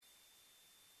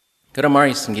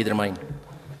Goedemorgen iedereen.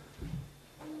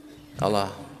 Alle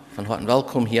van harte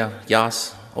welkom hier.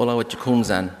 Jas, alle wat gekomen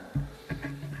zijn.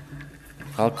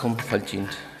 Welkom,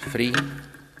 verdient vrij.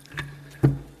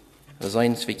 We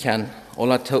zijn, we kunnen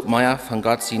alle tot mij van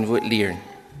God zijn woord leren.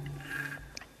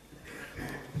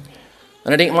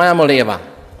 En ik denk mij mal leven.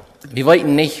 We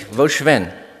weten niet, wo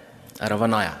schwen, oder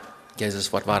wanneer Jesus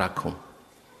wat waar komt.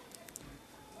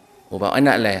 Aber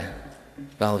einerlei,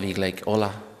 weil wir gleich alle,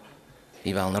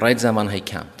 wir wollen reitsam an hij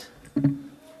kommt.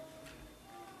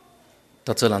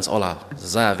 Das soll uns alle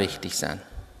sehr wichtig sein.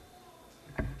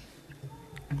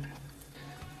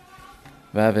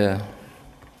 Weil wir,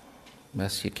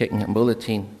 was hier kicken im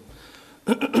Bulletin,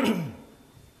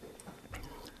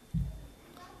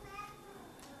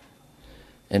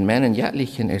 in meinen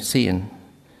jährlichen Erzählen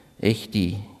ich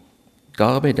die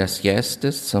Gabe des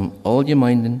Geistes zum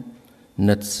allgemeinen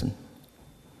Nutzen.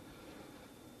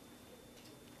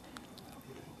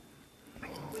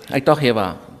 Ik dacht, je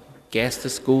was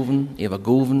geestesgaven, je was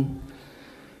gaven.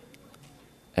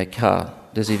 Ik heb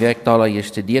deze week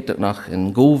gestudeerd ook nog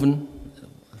in gaven,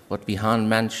 wat we hebben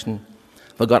mensen,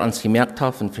 wat God ons gemerkt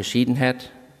heeft in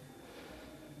verscheidenheid.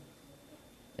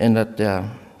 En dat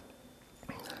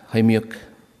hij mij ook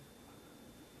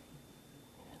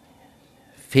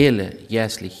viele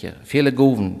geestliche, viele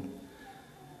gaven.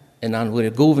 En dan wo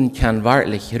de gaven kan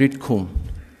waarlijk uitkomen.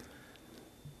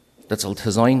 Dat zal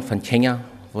te zijn van Kenia.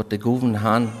 Wat de gaven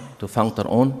haben, du fängt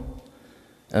an.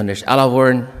 Und ich alle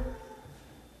wollen,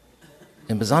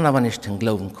 in besonders wenn ich zum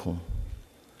Glauben komme,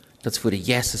 dass wo die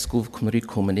Jesus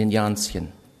kommen in den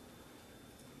Janschen,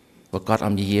 was Gott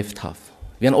am gegeben hat.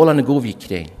 Wir haben alle eine Gabe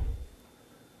gekriegt.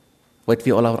 Weil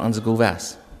wir alle unsere Gabe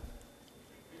ist.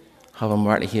 Haben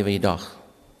wir wirklich gedacht.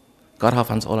 Gott hat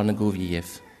uns alle eine Gabe gegeben.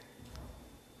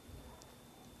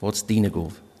 Was ist deine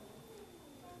Gabe?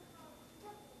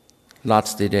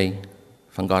 Laatste Idee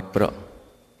van God brengen.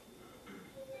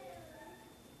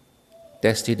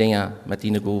 Dat is die dingen met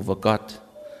die Gabe, wat God,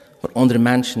 wat andere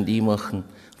mensen die mogen,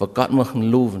 wat God mogen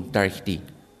loven durch die.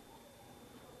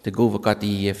 De Gabe, wat God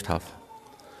die gegeven heeft.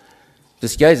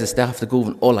 Dus Jezus, der heeft de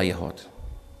Gaben alle gehad.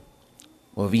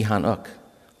 Maar we hebben ook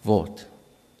wat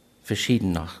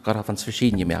verschieden nog. God heeft ons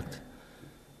verschieden gemerkt.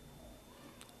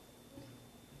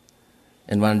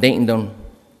 En wanneer we denken dan,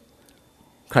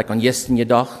 krijg ik aan gestern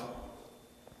gedacht,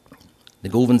 de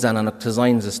Gaben zijn dan ook te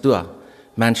zijn, zoals du.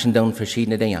 Menschen doen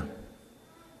verschiedene dingen.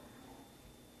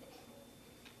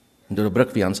 En door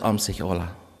brücken wir uns sich alle.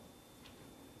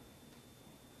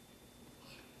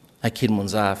 Ich kann mir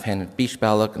sagen, ein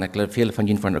Beispiel, und ich glaube, viele von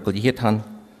Ihnen von gehört haben,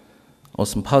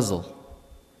 aus dem Puzzle.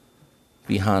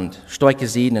 Wir haben starke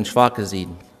Seiten und schwache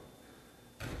Seiten.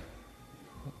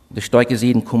 Die starke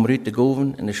Seiten kommen raus, die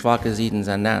Gaben, und die schwache Seiten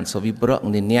sind dann. So wir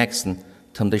brücken den Nächsten,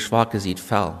 um die schwache Seite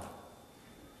fallen.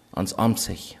 Ans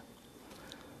sich.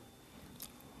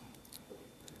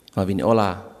 Weil wir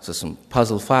alle so ein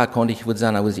Puzzle fahren konnte, ich würde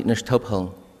sagen, aber sie nicht abholen.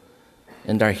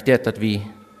 Und durch das, dass wir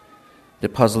die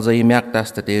Puzzle so gemerkt,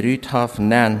 dass der Rüt hat,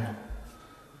 und dann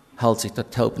hält sich das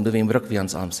taub und wir brücken wir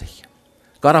uns sich.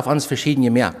 Gott hat uns verschieden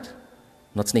gemerkt.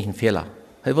 Und das ist nicht ein Fehler.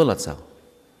 Er will das so.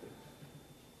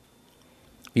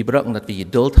 Wir brauchen, dass wir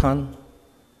Geduld haben,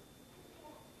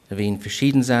 dass wir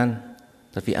verschieden sind,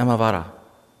 dass wir immer waren.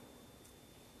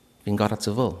 Wie Gott das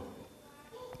so will.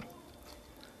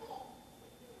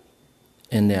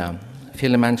 Und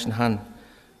viele Menschen haben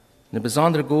eine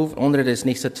besondere Gabe, andere ist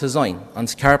nicht so zu sein.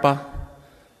 Ans Körper,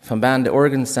 von Band der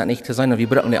Organe sind nicht zu sein, und wir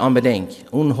brauchen die unbedingt.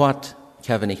 Unhart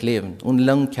können wir nicht leben,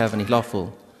 unlang können wir nicht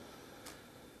laufen.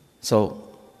 So,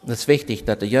 das ist wichtig,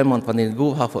 dass jemand von den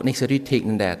Gabe hat, nicht so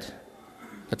rüttegnen wird,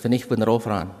 dass wir nicht darauf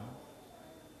ran.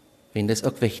 Das ist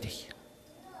auch wichtig.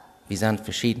 Wir sind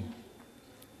verschieden.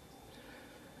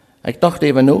 Ich dachte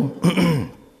eben nur,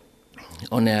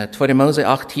 und 2. Mose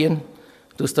 18,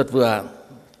 du ist dort, wo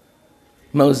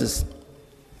Moses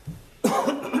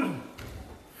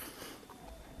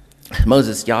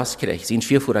Jas kriegt, sein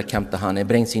Schwierfuhrer kommt daheim,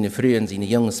 bringt seine Frühen, seine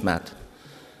Jungs mit.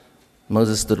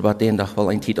 Moses dort war den Tag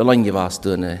wohl ein Tiet allein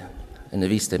gewesen in der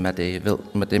Wüste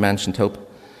mit den Menschen taub.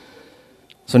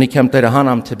 So ich kam daheim,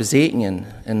 um zu besegnen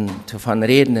und zu von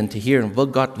reden und zu hören,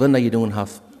 was Gott Wunder getan hat,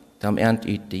 am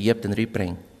Ende die Ägypten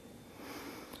rüberbringen.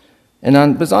 Und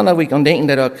dann besonders, wie ich an denken,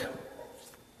 das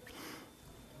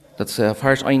ist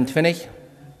Vers 21,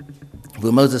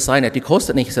 wo Moses sagt, die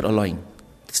kostet nichts allein.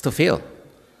 Das ist zu viel.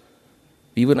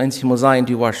 Wie würden uns mal sagen,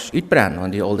 du warst uitbrennen,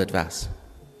 wenn du all das warst.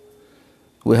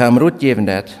 Wir haben Rot gegeben,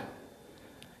 das.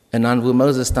 Und dann, wo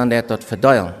Moses dann dort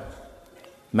verteilen,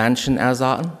 Menschen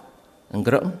ersaten, in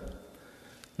Gruppen.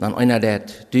 Dann einer der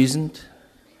 1000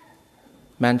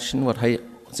 Menschen, was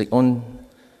sich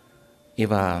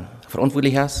über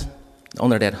verantwortlich ist. Der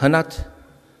andere der 100,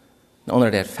 der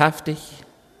andere der 50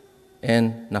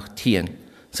 und noch 10.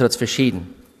 So das ist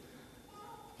verschieden.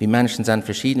 Wir Menschen sind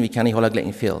verschieden, wir kennen nicht alle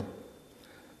gleich viel.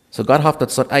 So Gott hat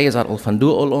das dort eingesagt, von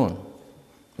du all an.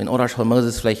 Wenn anders hat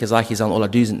Moses vielleicht gesagt, sie sollen alle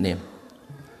 1000 nehmen.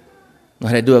 Dann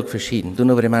hat er auch verschieden, du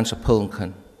nur, wie die Menschen pullen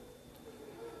können.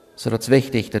 So das ist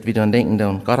wichtig, dass wir dann denken,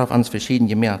 dass Gott hat uns verschieden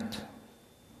gemerkt.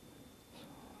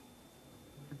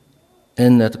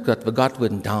 Und dass wir Gott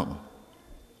würden danken.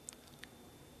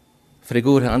 Für die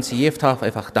Gute, die uns gegeben hat,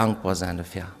 einfach dankbar sein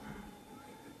dafür.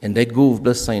 Und das Gute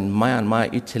bloß sein, mehr und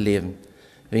mehr auszuleben.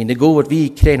 Wenn die Gute,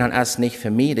 wir kriegen, dann ist nicht für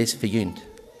mich, das ist für ihn.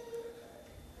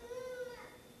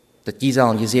 Dass die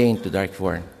sollen gesegnet dadurch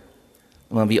werden.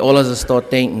 Und wenn wir alles das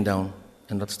dort denken, dann,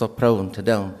 und das dort proben zu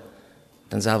tun,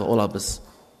 dann sind wir alle bis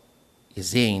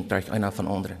gesegnet durch einer von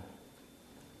anderen.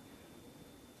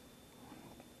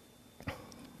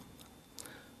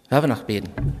 Wir noch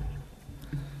beten.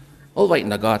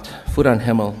 Allweitender Gott, Vater im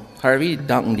Himmel, Herr, wir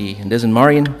danken dir in diesen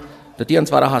Morgen, dass du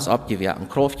uns weiter hast abgewehrt und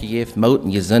Kraft gegeben, Mut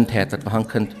und Gesundheit, dass wir haben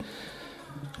können,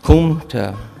 kommen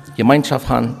zur Gemeinschaft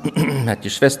haben, mit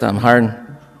Geschwistern am Herrn,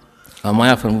 und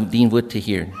mehr von deinem Wort zu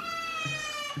hören.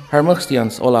 Herr, möchtest du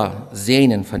uns alle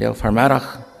segnen von der Vermehrung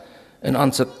und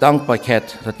unsere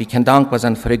Dankbarkeit, dass wir dankbar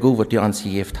sein für die Gute, was du uns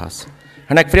gegeben hast.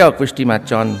 Und ich frage, was du mit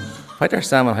John weiter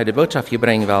zusammen heute die Botschaft hier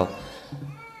bringen will,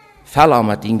 Fälle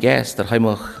mit deinem Geist, dass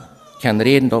er kann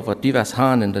reden, dass was du was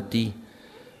haben und dass du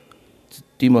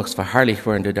möchtest verherrlicht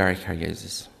werden dadurch, Herr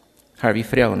Jesus. Herr, wir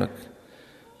freuen uns,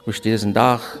 dass diesen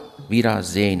Tag wieder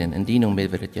segnen. In deinem Namen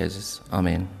beten wir, Jesus.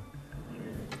 Amen.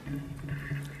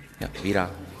 Ja, wieder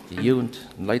die Jugend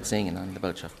und Leute singen an der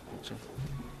Botschaft.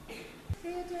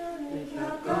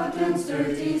 Gott uns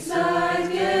durch die Zeit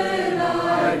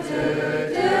geleitet,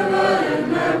 der wollen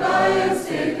wir bei uns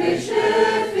täglich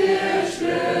Schritt für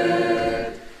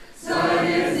Schritt.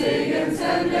 Seine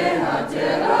Segenshände hat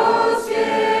ausgebreitet,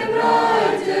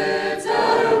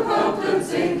 darum kommt und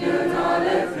singen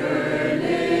alle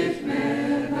fröhlich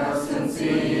mit. Lasst uns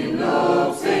ihn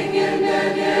Lob singen,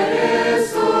 denn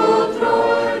ist so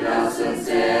treu. Lasst uns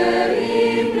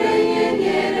ihm bringen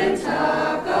jeden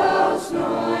Tag aufs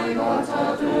Neue. Gott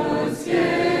hat uns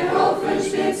geholfen,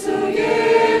 steht zu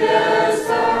jeder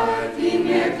Zeit. Ihm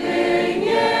wir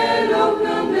klingen, Lob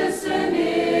nun bis in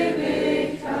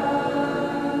Ewigkeit.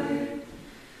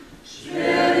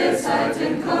 Schwere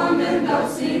Zeiten kommen, doch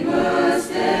sie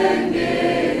müssten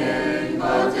gehen.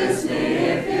 Gottes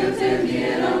Nähe führt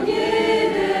wir um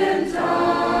jeden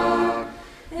Tag.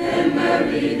 Immer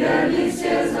wieder ließ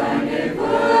seine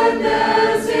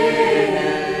Wunder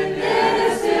sehen.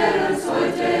 Ist uns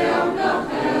heute auch noch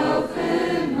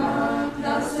helfen mag.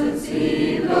 Lasst uns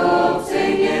ihm Lob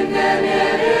singen, denn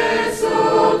ist so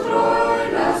treu.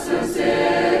 Lasst uns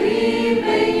ihm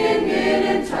bringen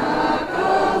jeden Tag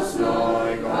aufs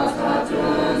Neue. Gott hat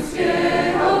uns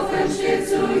geholfen, steht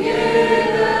zu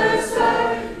jeder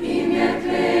Zeit. Ihm wir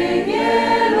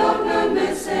klingen, Lob nun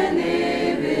bis in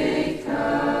Ewigkeit.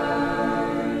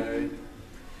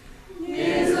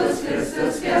 Jesus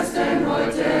Christus gestern,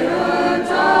 heute und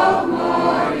auch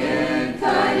morgen,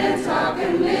 keinen Tag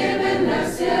im Leben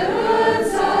lässt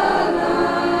uns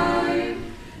allein.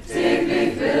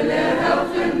 Täglich will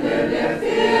helfen, will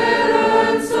für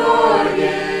uns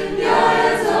sorgen, ja,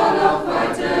 soll auch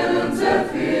weiter unser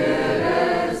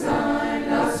Führer sein.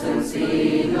 Lasst uns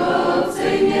ihn Lob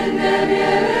singen, denn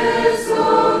ist so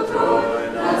treu.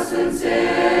 Lasst uns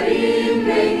ihm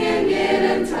bringen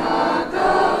jeden Tag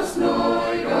aufs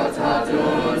Neue. Gott hat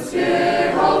uns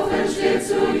geholfen, steht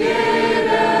zu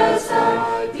jeder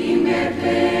Zeit. Ihm wir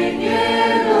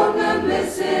klingen, Lob nun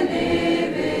bis in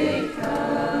Ewigkeit.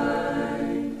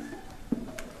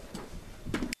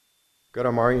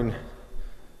 Guten Morgen.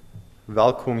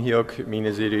 Welkom hier ook,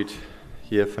 meine Zerut,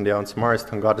 hier von der uns Mars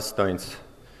und Gottesdienst.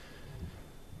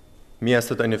 Mir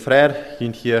ist es eine Freude,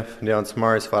 hier von der uns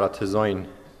Mars war zu sein.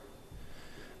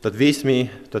 Das weiß mir,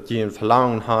 dass die ein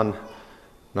Verlangen haben,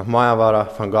 noch mehr war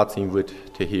von Gott sein Wort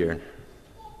zu hören.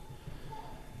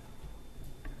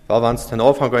 Weil wir uns den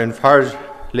Anfang einen Vers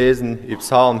lesen, im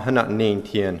Psalm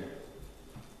 119.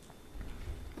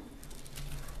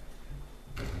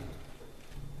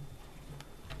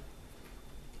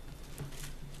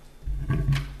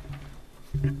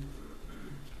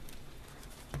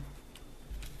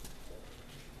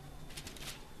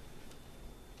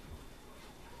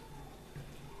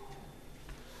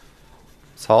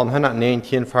 Psalm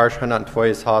 119, Vers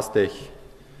 102 heißt ich,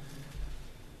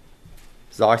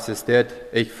 sagt es dort,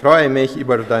 ich freue mich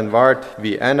über dein Wort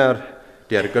wie einer,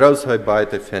 der große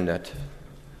Beute findet.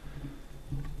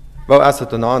 Wo ist es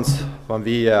an uns, wenn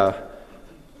wir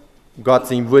Gott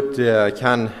sein Wort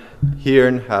kann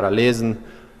hören, lesen,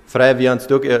 frei wie uns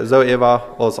doch so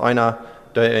ever als einer,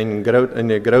 der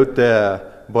eine große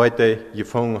Beute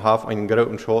gefangen hat, einen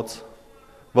großen Schatz.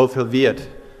 Wie viel wird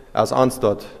als uns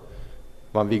dort,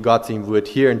 wenn wir Gott sein Wort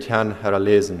hören kann,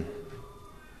 lesen.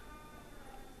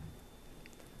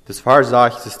 Das Vers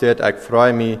sagt, es steht, ich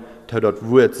freue mich, dass das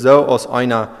Wort so als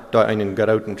einer, der einen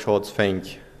großen Schatz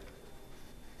fängt.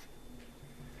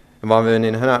 Und wenn wir in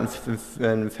den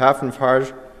 105.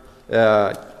 Vers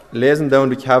lesen,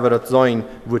 dann kann das sein,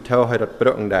 wo er das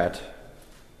brücken hat.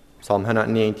 Psalm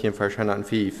 119, Vers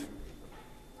 105.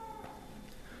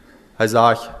 Er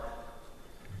sagt,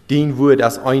 dein Wort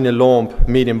als eine Lampe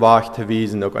mit dem Weg zu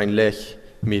wiesen und ein Licht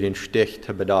mit dem Stich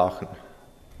zu bedachen.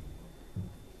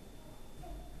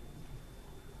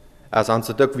 Als uns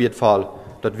das wird Fall,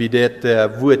 dass wir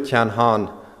das Wort können haben,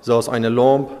 so als eine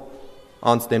Lampe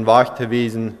uns den Weg zu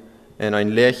wiesen und ein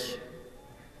Licht,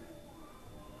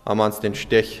 um uns den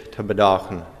Stich zu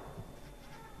bedachen.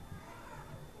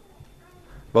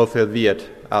 Wie viel wird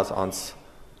als uns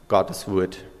Gottes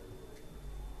Wort?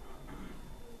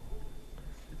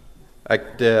 Ich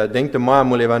denke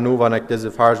manchmal über nur, wenn ich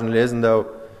diese Versen lesen darf,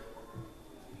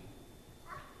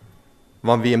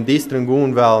 wenn wir im Dienstring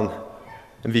gehen wollen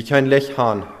und wir kein Licht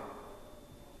haben,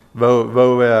 wo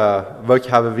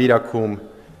wir wiederkommen,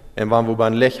 und wenn wir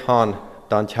ein Licht haben,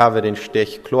 dann können wir den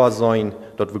Stich klar sein,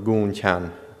 dass wir gehen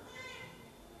können.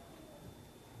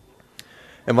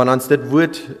 Und wenn uns das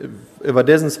Wort über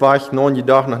diesen Weg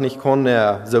noch nicht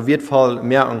können, so wird voll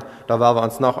merken, da werden wir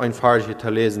uns noch ein Vers zu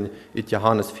lesen, in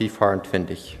Johannes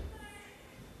 4,24.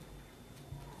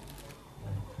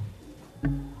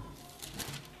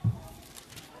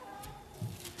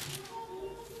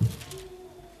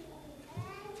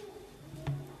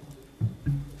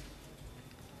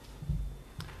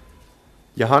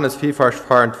 Johannes 4, Vers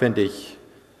 24.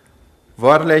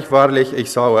 Wahrlich, wahrlich,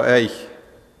 ich sage euch,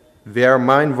 wer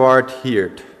mein Wort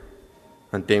hört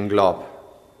und dem glaubt,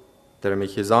 der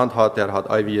mich gesandt hat, der hat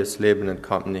ewiges Leben und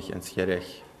kommt nicht ins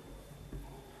Gericht.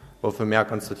 Wofür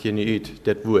merkt uns das hier nicht,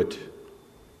 das Wort?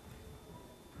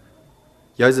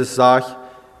 Jesus sagt,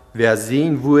 wer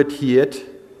sein Wort hört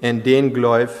und den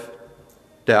glaubt,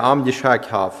 der am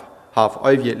geschickt hat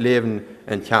ewiges Leben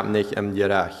und kommt nicht im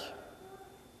Gericht.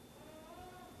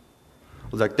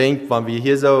 Also ich denke, wenn wir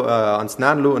hier so ans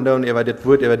Nachschauen und über das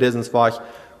Wort, über diesen Weg,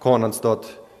 kann uns dort,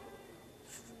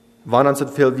 wenn uns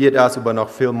das viel wird, ist, aber noch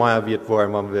viel mehr wird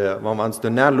worden, wenn wir uns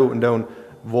dann nachschauen,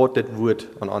 was das Wort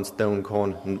an uns tun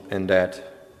kann in das.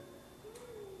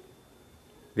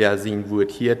 Wer sein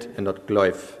Wort hört und das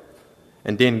glaubt,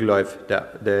 und den glaubt,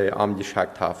 der am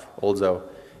geschickt hat. Also,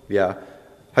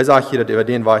 er sagt hier, dass über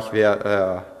den Weg,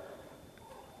 wer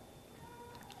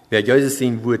Jesus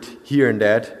sein Wort hören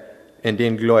wird, in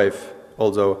den glaubt,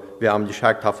 also wer am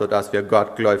geschickt hat, dass wir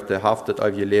Gott glaubt, der haftet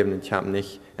auf ihr Leben und kommt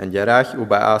nicht in die Reich,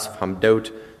 aber erst vom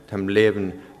Tod zum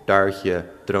Leben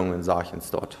durchgedrungen, sagt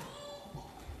uns dort.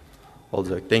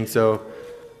 Also ich denke so,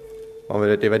 wenn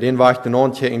wir das über den Weg dann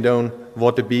anchecken,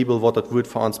 was die Bibel, was das Wort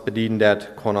für uns bedient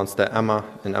hat, kann uns da immer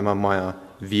und immer mehr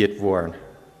wird werden.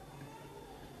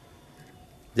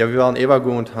 Ja, wir wollen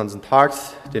übergehen an den Tag,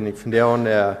 den ich von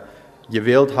der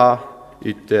gewählt habe,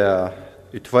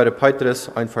 in 2. Petrus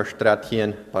 1, Vers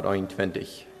 13 bis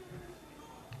 21.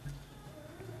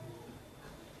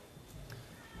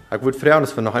 Ich würde fragen,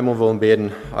 dass wir noch einmal wollen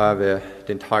beten, wir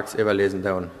den Tag überlesen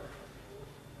wollen.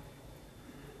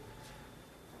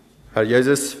 Herr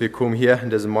Jesus, wir kommen hier in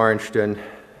diesem Morgenstund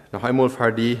noch einmal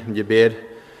vor dir im Gebet.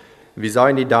 Wir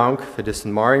sagen dir Dank für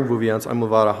diesen Morgen, wo wir uns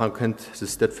einmal weiterhaben können, es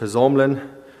ist das Versammeln,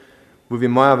 wo wir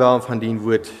mehr wollen von deinem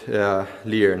Wort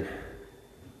lernen.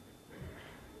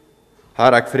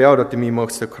 Herr, ich frage, dass du mir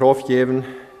die Kraft geben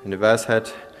und die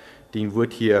Weisheit, dein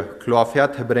Wort hier klar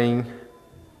fertig und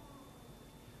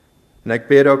ich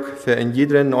bete auch für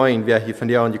jeden einen, wer hier von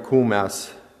dir angekommen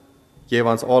ist. Gib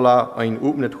uns alle ein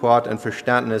offenes Hort und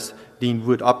Verständnis, dein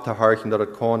Wort abzuhorchen, dass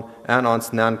es kann an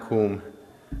uns kommen,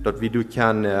 dass wir du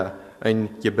ein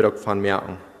Gebrauch von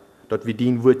merken, dass wir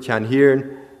dein Wort hören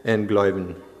und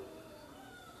glauben.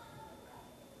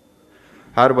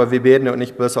 Herr, aber wir beten auch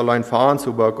nicht bloß allein für uns,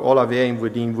 aber auch alle Wegen, wo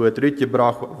dein Wort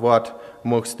rückgebracht wird,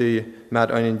 magst du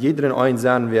mit einem jeden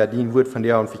einsehen, wer dein Wort von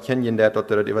dir und verkennen, dass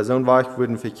das über so ein Weg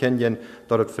würden verkennen,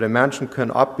 dass das für die Menschen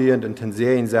können abbiegen und den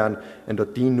Sehen sein und dass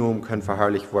dein Namen können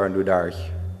verherrlicht werden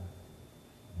dadurch.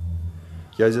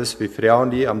 Jesus, wir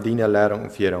freuen dich an deiner Leitung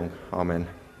und Führung. Amen.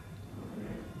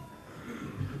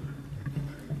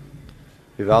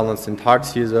 Wir werden uns den Tag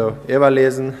hier so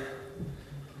überlesen.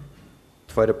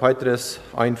 2. Petrus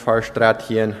 1, Vers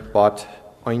 13 bis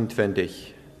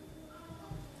 21.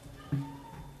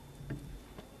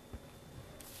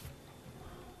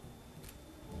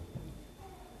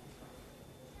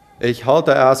 Ich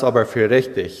halte es aber für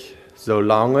richtig,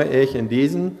 solange ich in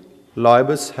diesem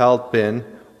Leibeshalt bin,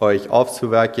 euch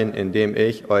aufzuwecken, indem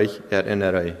ich euch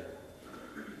erinnere.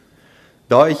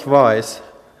 Da ich weiß,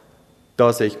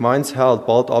 dass ich meins Held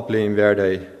bald ablehnen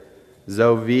werde,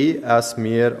 so wie es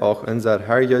mir auch unser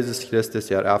Herr Jesus Christus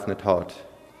eröffnet hat.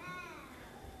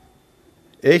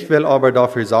 Ich will aber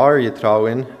dafür Sorge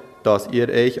tragen, dass ihr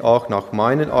euch auch nach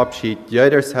meinem Abschied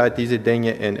jederzeit diese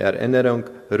Dinge in Erinnerung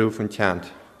rufen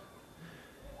könnt.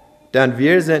 Denn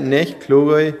wir sind nicht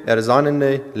kluge,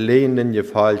 ersonnene Lehrenden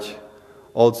gefällt,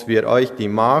 als wir euch die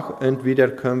Macht und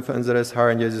Wiederkunft unseres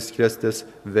Herrn Jesus Christus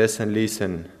wissen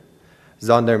ließen,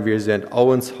 sondern wir sind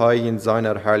Augenzeugen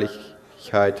seiner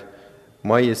Herrlichkeit,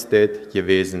 Majestät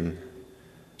gewesen.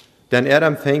 Denn er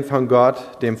empfing von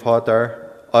Gott, dem Vater,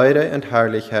 Ehre und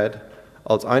Herrlichkeit,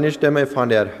 als eine Stimme von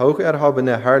der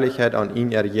hocherhabenen Herrlichkeit an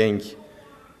ihn erging.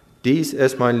 Dies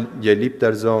ist mein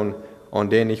geliebter Sohn, an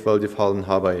den ich wohlgefallen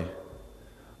habe.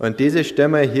 Und diese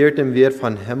Stimme hörten wir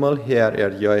von Himmel her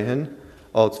erjochen,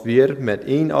 als wir mit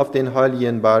ihm auf den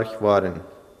heiligen Berg waren.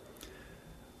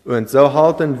 Und so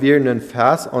halten wir nun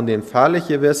fest an den völlig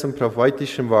gewissen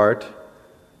prophetischen Wort,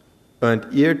 und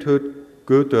ihr tut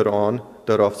gut daran,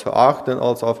 darauf zu achten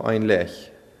als auf ein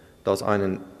Licht, das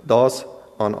an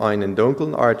einen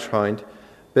dunklen Ort scheint,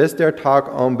 bis der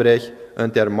Tag anbricht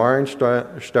und der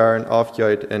Morgenstern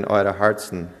aufgeht in eure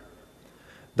Herzen.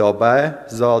 Dabei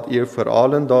sollt ihr vor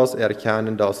allem das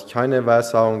erkennen, dass keine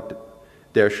Weissagung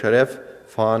der Schrift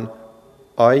von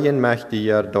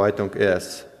eigenmächtiger Deutung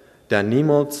ist. Denn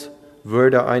niemals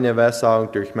würde eine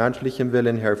Weissagung durch menschlichen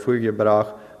Willen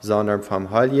hervorgebracht, sondern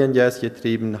vom Heiligen Geist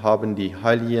getrieben haben die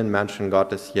heiligen Menschen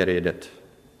Gottes geredet.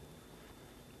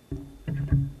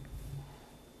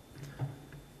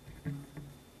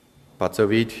 Was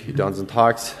so weit in unseren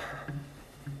Tags.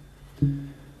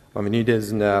 Wenn wir nicht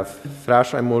diesen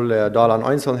frisch einmal da an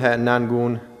Einzelheiten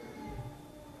angehen,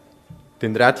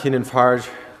 den 13. Vers,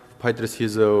 Petrus hier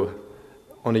so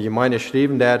an die Gemeinde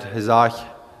geschrieben hat, er sagt,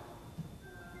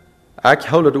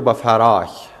 ich halte es über Verrat,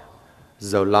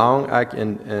 solange ich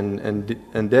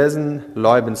in diesen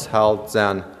Lebenshalt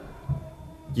sein,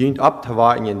 jünd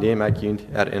abzuwarten, indem ich jünd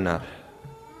erinnere.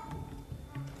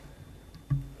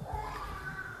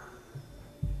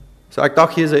 So, ich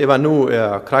dachte hier so über nu,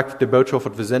 kriegt die Botschaft,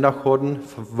 die wir Sonntag hatten,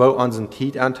 wo unseren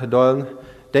Zeit anzudeuten,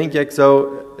 denke ich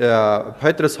so,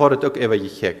 Petrus hat es auch über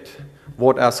gekickt.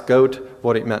 Was es gut,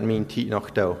 was ich mit meinem Zeit noch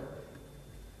tue.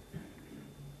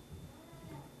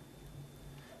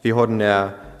 Wir hatten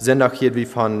Sonntag hier wie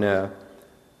von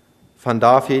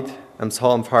David im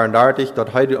Psalm 34,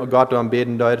 dort hat Gott am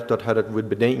Beten dort hat er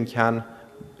bedenken kann,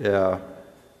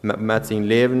 mit seinem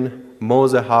Leben.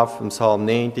 Mose hat im Psalm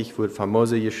 90, wurde von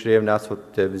Mose geschrieben, das was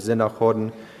wir Sonntag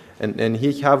hatten. Und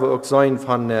hier habe ich auch gesehen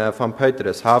von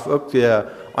Petrus, habe auch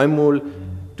einmal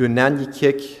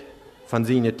durchgekickt von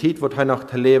seiner Zeit, was er noch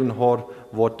zu leben hat,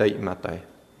 was er mit ihm.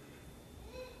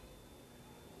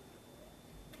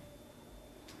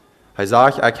 Er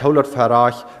sagt, ich halte es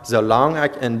für solange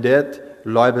ich in dit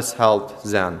Leibeshalt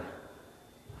bin.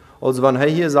 Also wenn er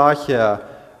hier sagt,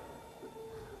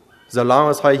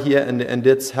 solange es hier in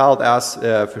dit Held ist,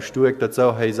 versteht das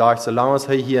so, er sagt, solange es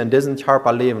hier in diesem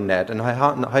Körper leben nicht, und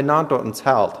er nennt dort ins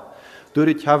Held,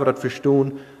 dadurch habe ich das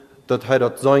verstehen, dass er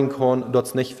das sein kann,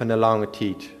 das nicht für eine lange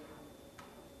Zeit.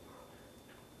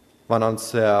 Wenn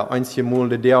uns einzige Mal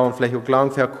die Dauer vielleicht auch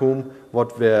lang verkommen,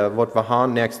 was wir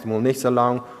haben, nächstes Mal nicht so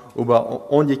lang, aber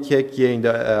ungekickt je in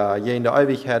der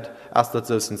Ewigkeit, ist das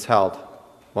so ins Held,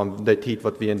 wenn die Zeit,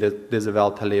 was wir in dieser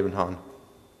Welt zu leben haben.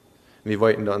 Wir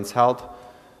wollten da ins Held,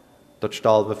 dort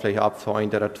stellen wir vielleicht ab für ein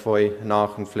oder zwei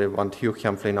nach und vielleicht an die Tür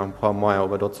vielleicht noch ein paar Mal,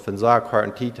 aber dort für so eine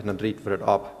kurze Zeit und dann dreht wir das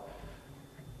ab.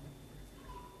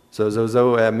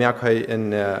 So merke ich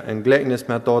in Gleichnis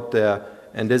mit dort,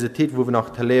 in dieser Zeit, wo wir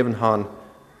noch zu leben haben,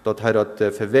 dort hat dort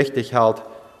für wichtig hält,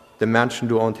 die Menschen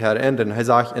du an erinnern. Er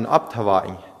sagt, in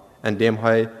abzuwarten, indem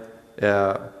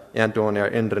er an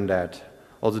erinnern wird.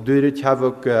 Also dadurch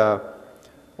habe ich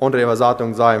andere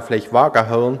Übersetzungen sagen, vielleicht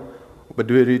wahrgehalten, aber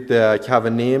dadurch habe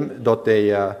ich nehmen, dass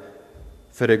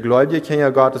für die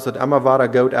Gläubigen Gottes das immer wahre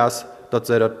gut ist, dass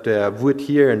sie das Wort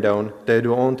hören, dass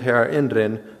du an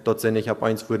erinnern, dass sie nicht auf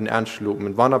eins würden anschlucken.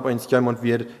 Und wenn auf eins jemand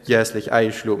wird, jährlich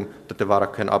einschlucken, dass der wahre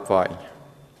kein abweichen.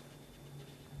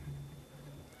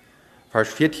 Vers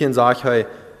 14 sagt er,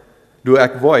 du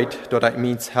ich wollt, dass ich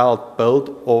mein Held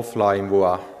bald aufleihen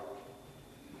war.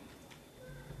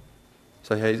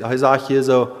 So, er sagt hier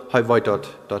so, er wollt, dass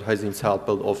er sein Held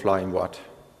bald aufleihen wird.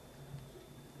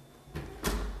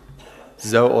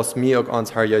 So als mir auch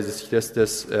ans Herr Jesus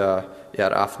Christus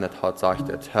eröffnet hat, sagt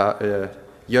er.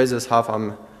 Jesus hat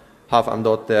hat ihm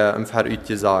dort im Verüt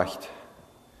gesagt.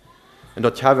 Und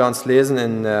dort haben wir uns lesen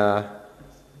in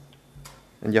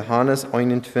Johannes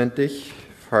 21,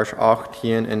 Vers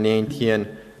 18 und 19,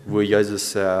 wo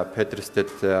Jesus Petrus das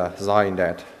sagen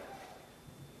hat.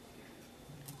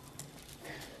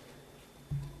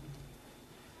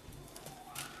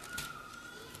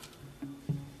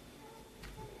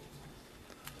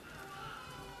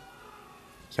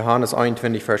 Johannes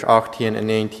 21, Vers 18 und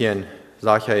 19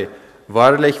 sagt er,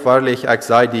 wahrlich, wahrlich, ich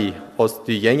sage dir, als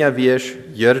du jünger wirst,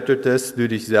 jürtest du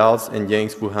dich selbst und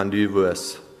jengst, wohin du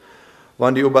wirst.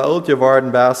 Wenn du überall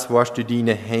geworden bist, wirst du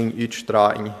deine Hänge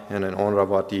ausstrecken und ein anderer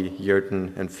wird die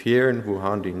jürten entfernen,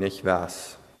 wohin du nicht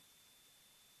wirst.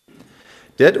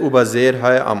 Das überseht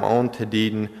er am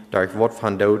Antidienen, durch Wort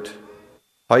von Tod,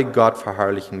 Gott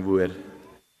verherrlichen wird.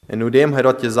 Und nachdem er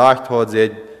das gesagt hat,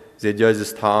 sagt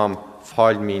Jesus Tam,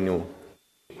 folg mir nu.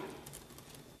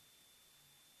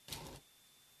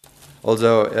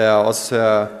 Also,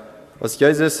 als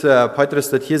Jesus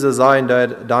Petrus das hier so sagen,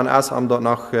 dann erst am dort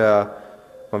noch,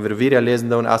 wenn wir wieder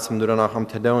lesen, dann erst am danach am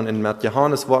Tadon und mit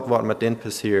Johannes Wort mit denen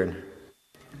passieren.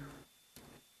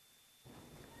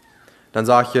 Dann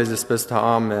sagt Jesus bis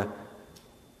dahin,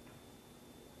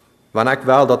 wenn ich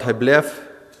will, dass er bleibt,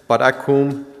 was ich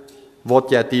komme, was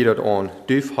geht dir das an?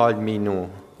 Du folg mir nu.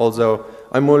 Also,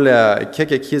 einmal kijk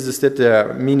ik hier zit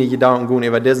meine Gedanken gehen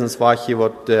über diesen Zweig,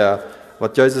 was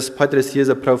Jesus Petrus hier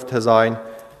so proeft te zijn.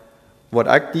 Wat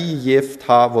ik die geeft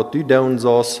habe, was du doen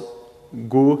sollst,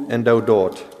 go und du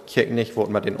dort. Kijk nicht, was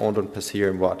mit den anderen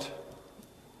passieren wird.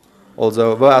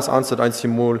 Also, wo ist uns das einzige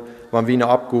Mal, wenn wir eine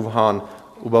Abgabe haben,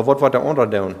 über was wird der andere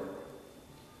tun?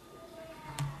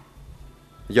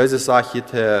 Jesus sagt hier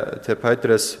zu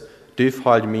Petrus, du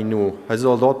folg mir nu. Er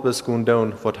soll dort bis tun,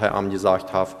 was er ihm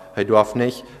gesagt hat. Er darf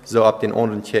nicht so ab den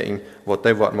anderen checken, was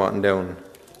die was machen tun.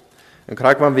 Und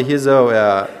gerade wenn wir hier so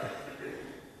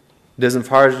diesen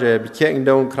Vers bekehren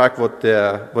tun,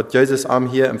 gerade was Jesus ihm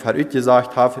hier im Verüt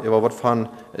gesagt hat, über was von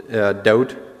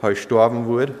Tod er sterben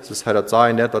wird. Das ist das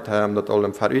sein, dass er ihm das all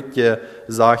im Verüt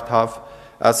gesagt hat,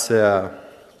 als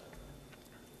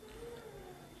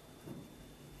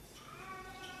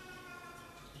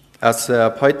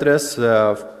Petrus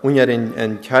unter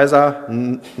den Kaiser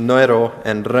Nero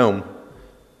in Rom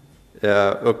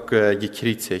auch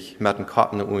gekreuzigt mit den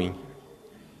Karten und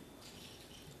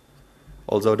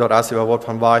also dort ist über Wort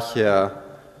von was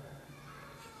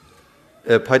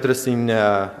Petrus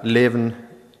sein Leben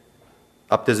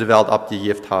ab dieser Welt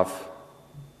abgegeben hat.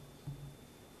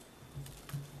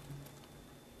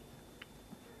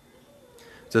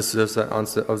 Das ist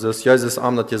also Jesus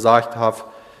am das gesagt hat.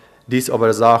 Dies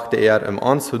aber sagte er, um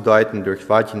anzudeuten, durch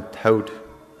welchen Tod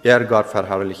Gott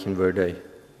verherrlichen würde.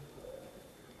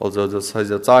 Also das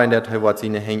heißt, dass er wird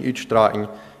seine Hänge ausstrecken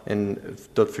und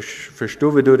dort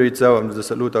verstufe du so, und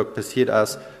das auch passiert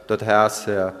ist, dass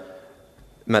er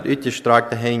mit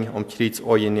ausgestreckten Hängen am Kreuz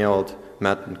angenäht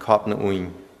mit den Karten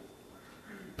und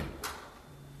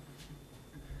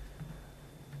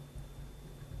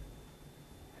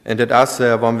und das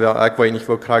ist, wenn wir, ich weiß nicht,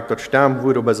 wo gerade dort sterben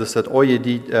würde, aber es ist das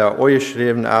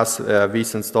geschrieben ist, wie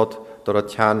es uns dort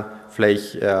kann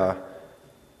vielleicht 3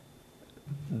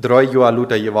 Jahre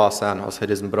lauter gewesen sein, als er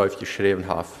diesen Brief geschrieben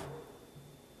hat.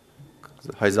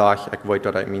 Er sagt, ich weiß,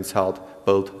 dass ich mein Zelt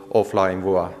bald aufleihen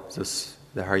war. Das ist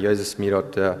der Herr Jesus mir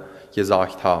das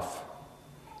gesagt hat.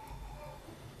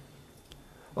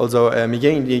 Also, mir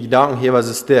gehen die Gedanken hier, was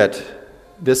ist das?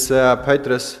 Das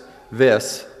Petrus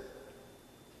weiß,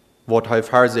 was er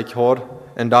für sich hat,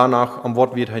 und danach, am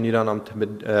Wort wird er nicht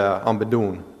am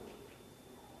beduen.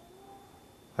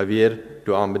 Er wird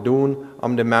am beduen,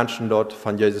 den Menschen dort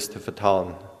von Jesus zu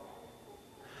vertellen.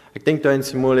 Ich denke, da in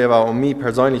Simule war um mich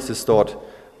persönlich ist dort,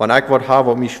 wenn ich was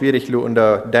habe, was mich schwierig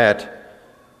lässt,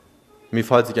 mir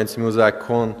fällt sich ein Simule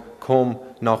sagen, komm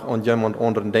nach an jemand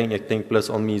anderen denken, ich denke bloß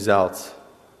an mich selbst.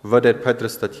 Würde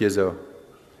Petrus das hier so?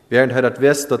 Während er das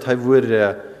weiß, dass er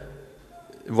würde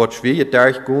was schwierig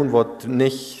durchgehen, was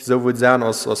nicht so wird sein,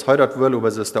 als er das will, aber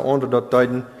es ist der andere dort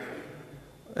deuten.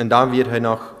 Und dann wird er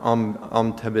noch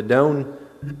am Tebedaun,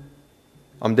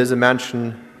 diese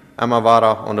Menschen immer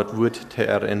weiter und das wird zu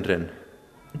erinnern.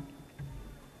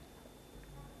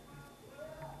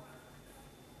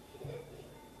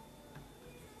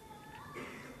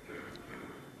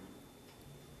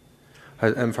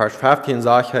 Im Vers 15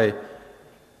 sagt er,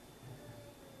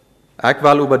 ich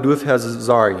will über du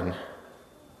sagen,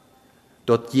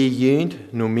 dass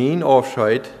jemand nur mein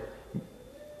Aufscheid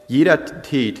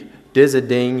jederzeit diese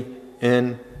Dinge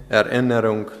in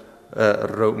Erinnerung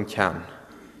rufen kann.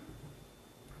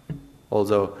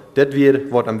 Also, das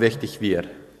wird, was am wichtig wird.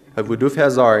 Ich will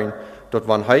dafür sagen, dass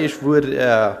wenn ich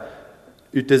würde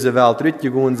aus dieser Welt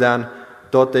rausgegangen sind,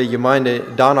 dort die Gemeinde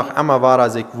danach immer wahrer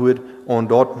sich wird und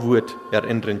dort wird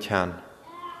erinnern kann.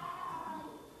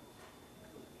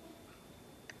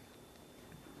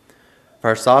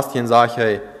 Vers 16 sagt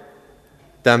er,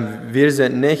 denn wir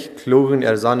sind nicht klugen,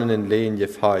 ersonnenen Lehen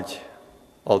gefällt,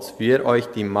 als wir euch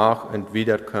die Macht und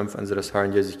Wiederkunft unseres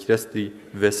Herrn Jesus Christi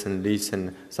wissen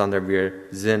ließen, sondern wir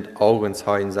sind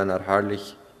Augenzeugen seiner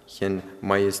herrlichen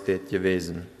Majestät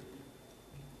gewesen.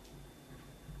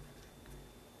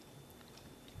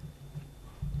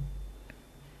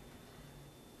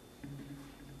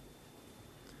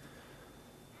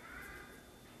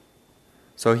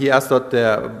 So hier ist dort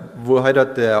wo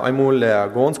heute einmal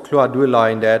ganz klar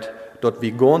durchleiten, dort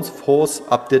wie ganz fast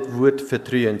ab das Wort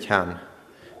vertrauen kann.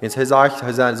 Wenn er sagt,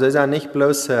 sie sind nicht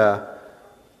bloß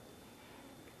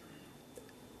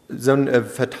so ein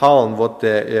Vertrauen, was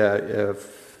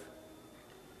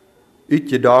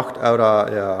uitgedacht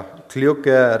oder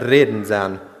kluge Reden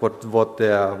sind,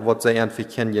 was sie irgendwie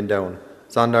kennen,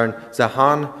 sondern sie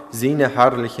haben seine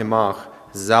herrliche Macht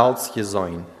selbst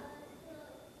gesehen.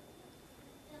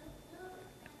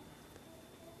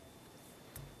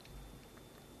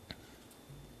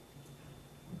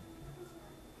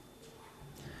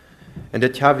 Und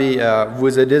das haben wir, wo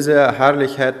sie diese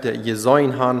Herrlichkeit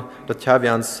gesehen haben, das haben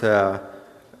wir uns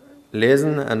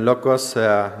lesen in Lukas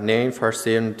 9, Vers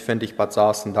 27 bis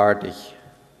 36.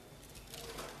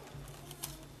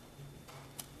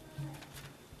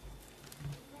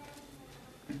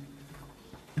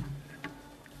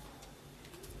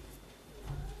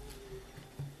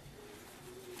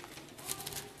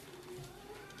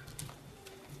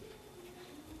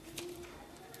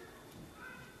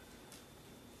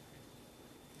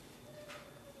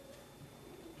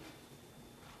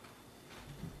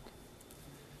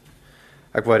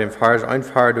 Ich werde den Vers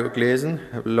einfach durchlesen.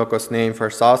 Lukas 9,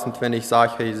 Vers 26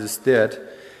 sagt Jesus dort,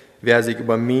 wer sich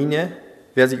über mich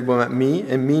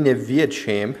in meine wird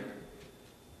schämt,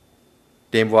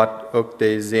 dem wird auch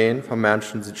die Sehen von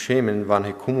Menschen sich schämen, wann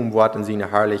er kommen wird in seine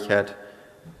Herrlichkeit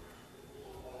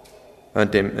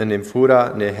und in dem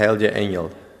Führer der heilige Engel.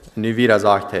 Und nie wieder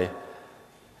sagt er,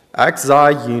 ich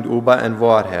sage Ihnen über in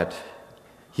Wahrheit,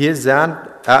 hier sind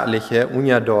etliche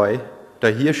unter euch, da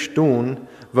hier stehen,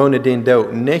 wohnen den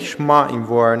Tod nicht schmacken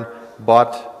wollen,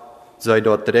 aber sei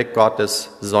dort direkt Gottes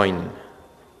sein.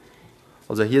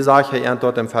 Also hier sage ich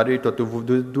dort im Verriet,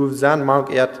 du sind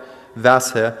manche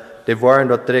Wässer, die wollen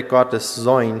dort direkt Gottes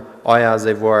sein, oder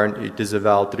sie wollen in diese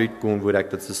Welt rausgehen, wo ich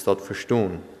das dort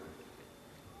verstehen.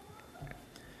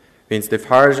 Wenn du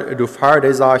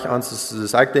Vers sagst,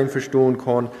 dass ich den verstehen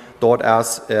kann, dort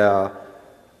erst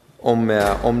um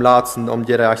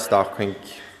die Reichstag,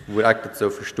 wo ich das so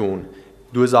verstehen.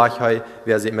 Du sagst,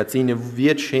 wer sich mit seinen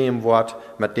wird schämen wird,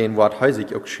 mit denen wird er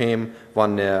sich auch schämen,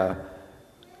 wenn er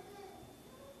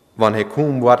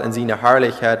kommen wird in seine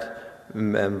Herrlichkeit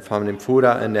von dem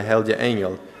Vater und der heilige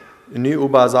Engel. Nu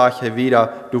aber sagt er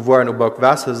wieder, du wollen aber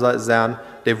gewesen sein,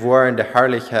 die wollen die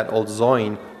Herrlichkeit als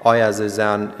sein, euer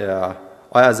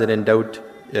sie den Tod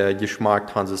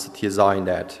geschmackt haben, dass es hier sein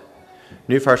wird.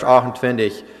 Nu Vers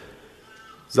 28,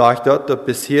 sagt dort, dass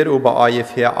bisher über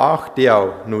ungefähr 8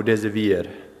 Jahre nur diese wir.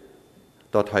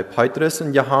 Dort hat Petrus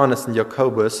und Johannes und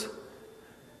Jakobus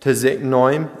zu sich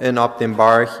nehmen und ab dem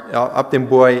Berg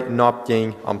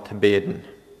hinabging, um zu beten.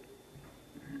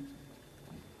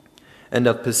 Und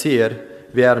das passiert,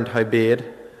 während er betet,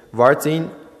 wird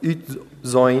sein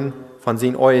Sein von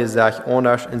seinen Augen sich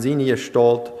anders in seine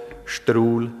Gestalt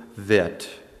struhl wird.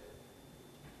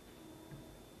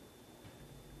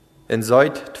 Und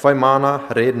seit 2 Männer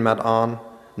reden mit an,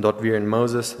 und dort wären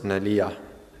Moses und Elia.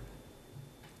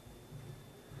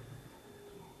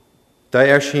 Da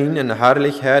erschien in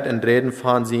Herrlichkeit und Reden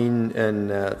von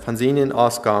seinen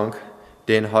Ausgang,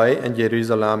 den er in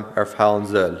Jerusalem erfüllen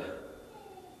soll.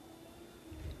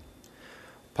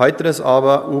 Petrus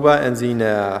aber über in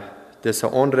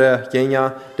diese andere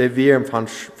Gänger, die wären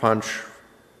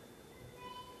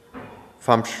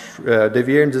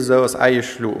so aus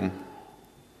eingeschlagen.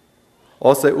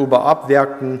 Als sie über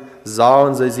abwirkten,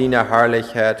 sahen sie seine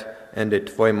Herrlichkeit und die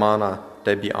 2 Männer,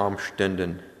 die bei ihm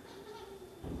stünden.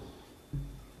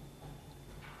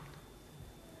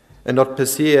 Und das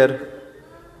passiert,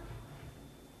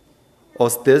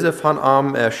 als diese von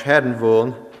ihm erscheinen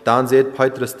wollen, dann sagt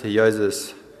Petrus zu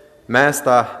Jesus,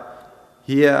 Meister,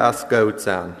 hier ist Gott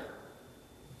sein,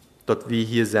 dort wir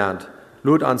hier sind.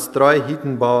 Lud uns 3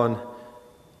 Hütten bauen,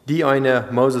 die eine,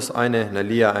 Moses eine, und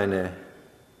Elia eine.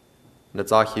 Und das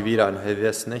sage ich wieder, und er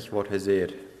weiß nicht, was er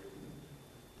sieht.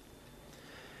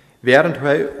 Während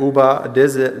er über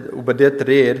das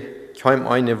redet, kam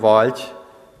eine Wald,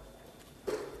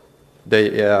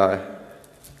 die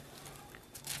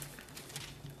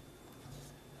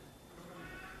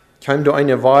kam durch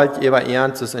eine Wald über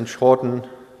Ernstes entschrotten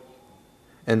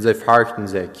und sie fürchten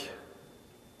sich.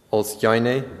 Als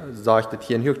jene, sagt es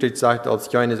hier in Höchstlich, sagt,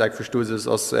 als jene, ich verstehe es,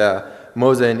 als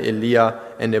Mose und Elia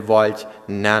in den Wald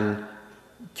nan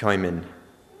kamen.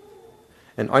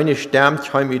 Und eine Stamm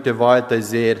kam aus dem Wald, der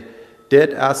sagt,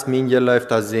 das ist mein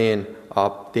geliebter Sohn,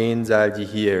 ab den soll die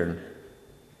hören.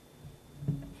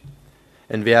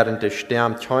 Und während der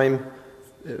Stamm kam,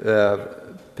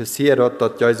 passiert,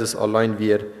 dass Jesus allein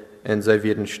wird, und sie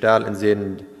werden still und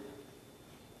sehen,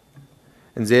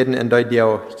 in der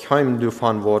der keinem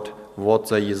davon wird, was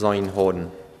sie gesehen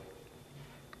haben.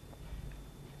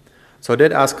 So,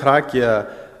 das ist gerade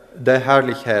die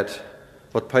Herrlichkeit,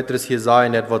 was Petrus hier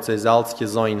sagt, was sie selbst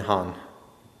gesehen haben.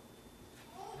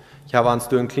 Ich habe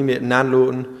uns ein klein bisschen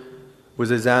angeschaut, wo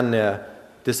sie sagen,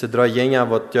 diese 3 Jünger,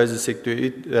 was Jesus sich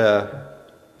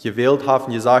gewählt hat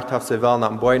und gesagt hat, sie wollen nach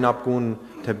dem Bäumen abgehen,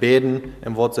 zu beten,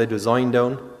 und was sie sein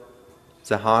tun.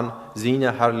 Sie haben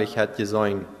seine Herrlichkeit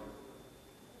gesehen.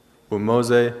 Wo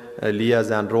Mose, Elia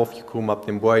sind raufgekommen auf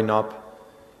den Bäumen ab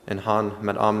und haben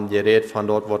mit ihm geredet von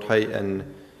dort, was er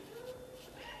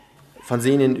von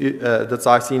seinen, das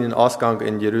sagt seinen Ausgang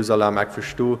in Jerusalem, ich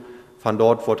verstehe, von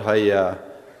dort, was er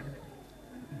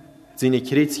seine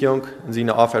Kreuzigung und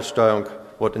seine Auferstehung,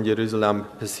 was in Jerusalem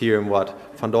passieren wird,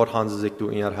 von dort haben sie sich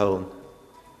durch ihn erholen.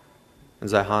 Und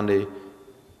sie haben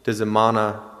diese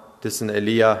Männer, diesen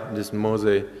Elia und diesen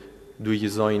Mose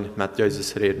durchgesehen mit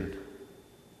Jesus reden.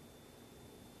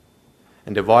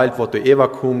 In der Welt, wo der Eva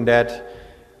kommt,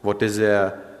 wo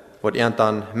er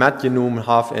dann mitgenommen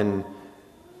hat und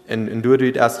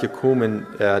durch erst gekommen,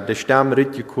 der Stamm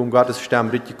mitgekommen, Gottes Stamm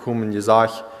mitgekommen und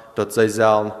gesagt, dass sie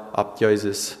sollen ab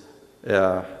Jesus,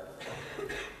 dass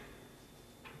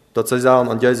sie sollen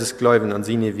an Jesus glauben und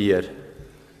seine wird.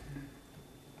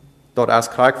 Dort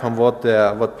erst kriegt von was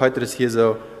Petrus hier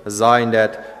so sagen,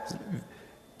 dass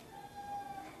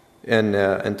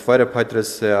in 2.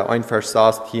 Petrus 1, Vers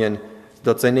 16,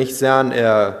 dass sie nicht sagen,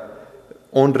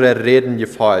 andere Reden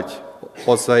gefällt,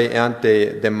 als sie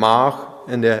der Macht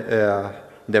in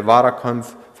der wahre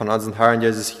Kampf von unserem Herrn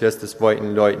Jesus Christus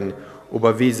wollten Leuten,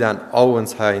 aber wir sind auch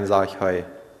uns Herrn, sag ich.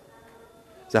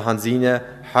 Sie haben seine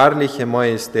herrliche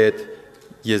Majestät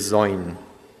gesehen.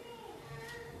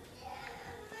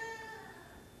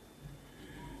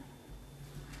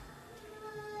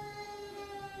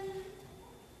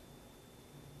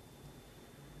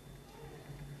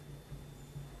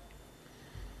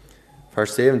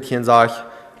 Vers 17 sagt,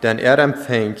 denn er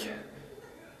empfing,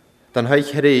 dann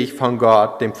höre ich von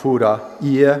Gott, dem Vater,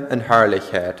 ihr in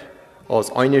Herrlichkeit,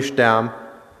 aus einer Stamm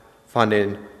von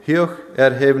den hoch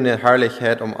erhebenen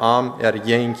Herrlichkeit Arm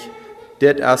ging,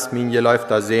 das ist mein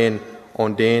geliebter Sohn,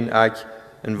 und den ich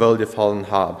in Wohlgefallen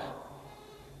habe.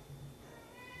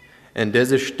 Und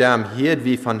diese Stamm hier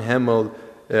wie von Himmel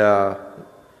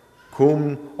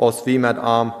kommen, als wie mit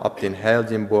Arm ab den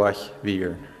heiligen Berg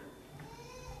wir.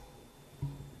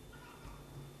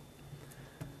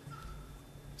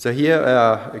 So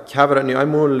hier kann wir nicht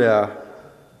einmal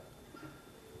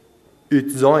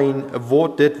sein, wo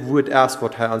das Wort ist,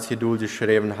 was er uns hier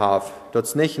geschrieben hat. Das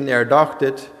ist nicht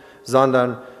erdachtet,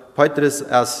 sondern Petrus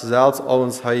ist selbst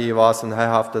uns hier gewesen,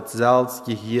 er hat das selbst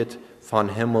gehört von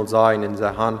Himmel sein, in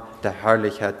der Hand der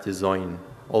Herrlichkeit gesehen.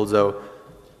 Also,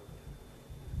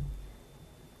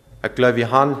 ich glaube, wir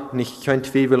haben nicht kein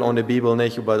Zweifel an der Bibel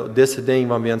nicht, aber diese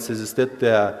Dinge, wenn wir uns dieses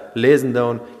lesen,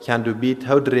 dann kann du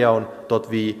bitte drehen,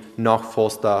 dass wir noch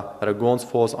fast da ganz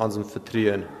fast an unserem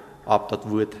Vertrauen ab das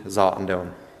Wort sagen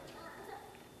dann.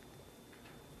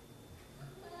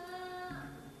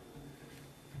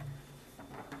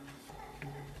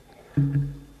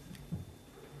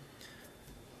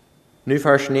 Nu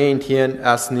Vers 19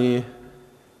 ist nu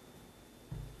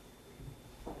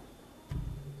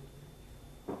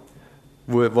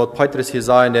wo Petrus hier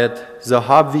sagen hat, so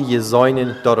haben wir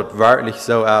gesehen, dass es wirklich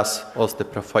so ist, als die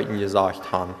Propheten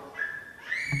gesagt haben.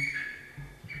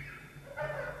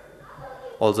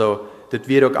 Also, das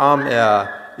wird auch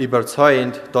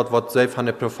überzeugend, dass was sie von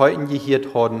den Propheten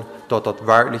gehört haben, dass das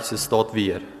wirklich so dort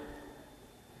wird.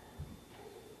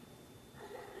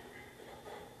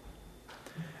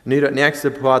 Nu, das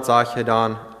nächste Part sagt er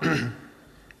dann,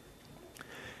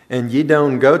 und jeder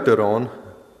geht daran,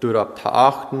 darauf zu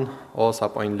achten, als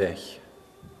auf ein Licht.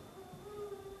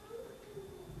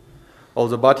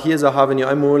 Also, bei hier so haben wir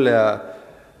einmal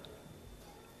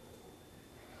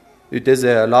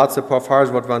diese letzte paar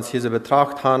Verse, was wir uns hier so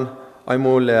betrachtet haben,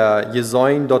 einmal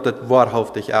gesehen, dass es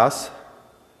wahrhaftig ist.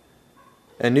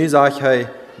 Und nun sage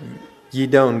ich, je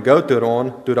doen goed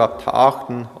eraan door op te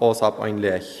achten als op een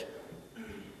licht.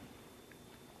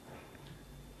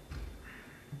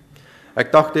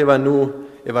 Ik dacht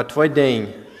over twee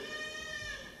dingen,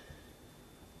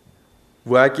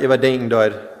 waar ik over denken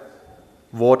dat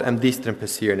wat am distren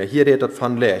passieren. Hier redt het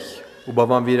van licht. Aber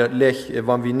wenn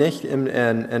wir nicht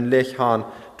in Licht haben,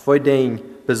 zwei Dinge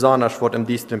besonders was am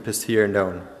distren passieren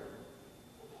dann.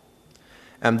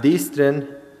 Am distren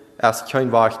ist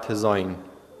kein Weg zu sein.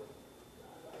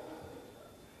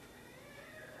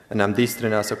 Und am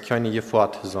distren ist auch keine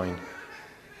Gefahr zu sein.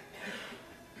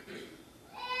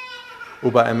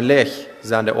 Aber am Licht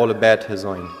sind alle beide zu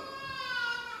sein.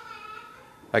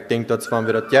 Ich denke, dass wenn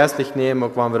wir das geistlich nehmen,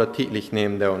 auch wenn wir das täglich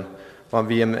nehmen, dann. Wenn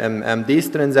wir im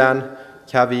Distren sind,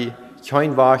 kann wir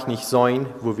kein Weg nicht sein,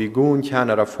 wo wir gehen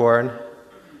können oder fahren,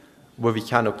 wo wir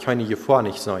kann auch keine Gefahr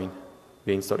nicht sein.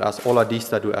 Wenn es dort als aller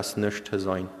Diester du erst nicht zu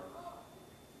sein.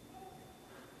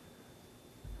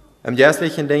 Im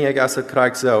geistlichen Ding ist es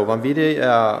gerade so, wenn wir die,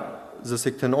 das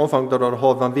ich den Anfang dort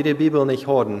habe, wenn wir die Bibel nicht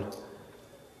haben,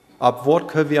 ab Wort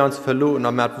können wir uns verloren,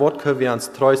 ab mit Wort können wir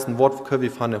uns trösten, Wort können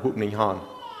wir von der Hut nicht haben.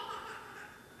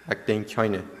 Ich denke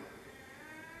keine.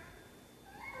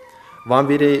 Wenn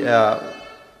wir die,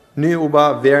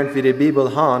 während wir die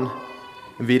Bibel haben,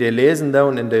 wir die lesen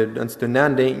und uns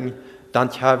denken, dann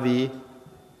können wir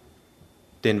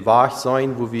den Weg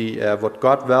sein, wo wir, was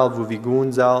Gott will, wo wir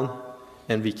gehen sollen.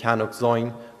 Und wir können auch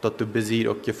sein, dass du besiegt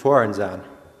auch Gefahren sind.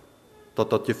 Dass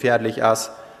das gefährlich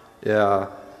ist,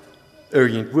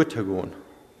 irgendwo zu gehen.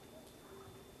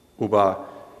 Aber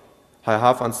er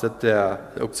hat uns das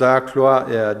auch sehr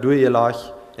klar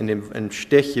durchgelegt, in dem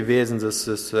Stich gewesen, das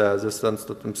uns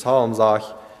im Psalm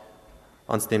sagt,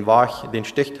 uns den Weg, den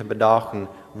Stich zu bedachen,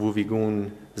 wo wir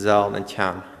gehen sollen und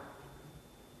können.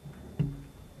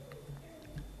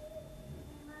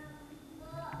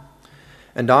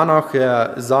 Und danach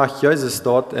sagt Jesus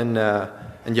dort in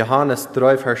Johannes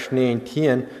 3, Vers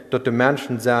 19, dass die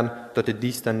Menschen sind, dass die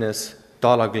Distanz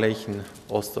gleichen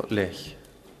als das Licht.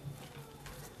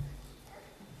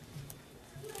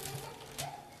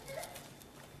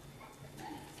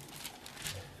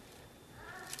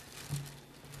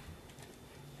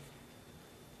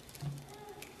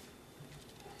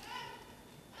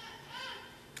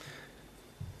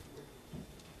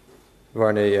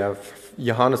 Wir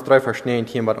Johannes 3, Vers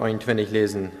 19 bis 21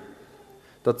 lesen.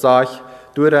 Das sagt,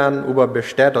 daran aber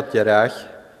besteht das Gerecht,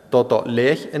 dass das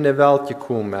Licht in die Welt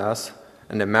gekommen ist,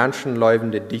 und die Menschen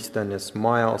leben die Distanz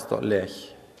mehr als das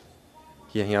Licht.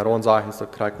 Hier heran sagen sie,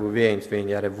 dass wir uns wegen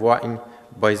ihrer Worte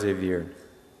bei sie werden.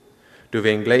 Du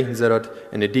werden gleichen sie dort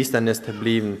in der Distanz zu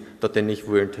bleiben, dass sie nicht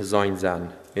wollen zu sein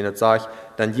sind. Wenn es sagt,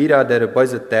 dann jeder, der bei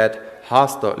sie tät,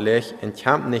 hasst das Licht und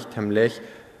kämpft nicht im Licht,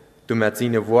 du mit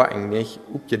seinen Worten nicht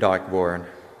aufgedeckt worden.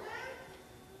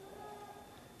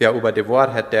 Wer über die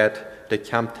Wahrheit hat, der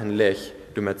kämpft im Licht,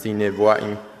 du mit seinen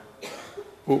Worten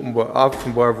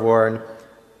offenbar worden,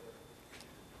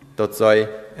 dass sie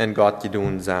in Gott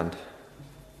gedun sind.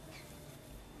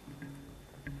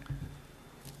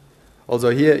 Also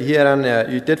hier an,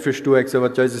 das verstehe ich, so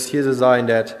was Jesus hier so sagen,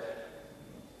 dass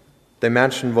die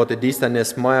Menschen, die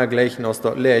Distanz mehr gleichen als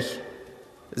das Licht,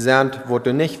 sind, wo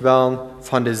du nicht wollen,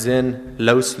 von der Sinn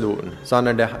loslassen,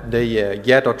 sondern die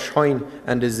geht dort schein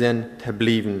an der Sinn zu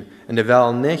bleiben. Und die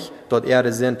wollen nicht, dass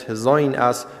der Sinn zu sein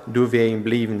ist, du werden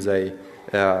bleiben sei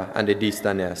an der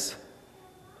Distanz.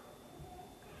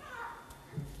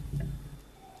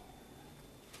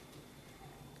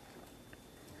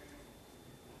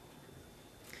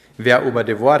 Wer über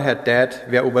die Wahrheit tät,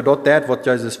 wer über das, was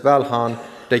Jesus will haben,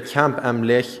 der kämpft am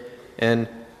Licht in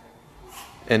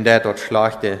der dort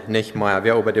schlechte nicht mehr.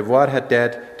 Wer über die Wahrheit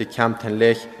tät, der kämpft im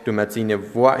Licht, du mit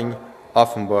seinen Worten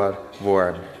offenbar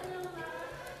worden.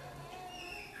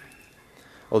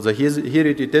 Also hier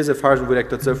in dieser Vers würde ich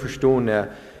das so verstehen,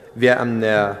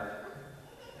 wer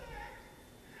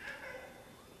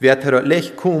zu das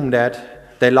Licht kommt, der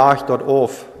legt dort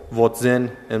auf, was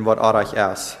Sinn und was Arach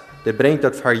ist. Der bringt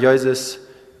dort für Jesus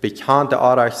bekannte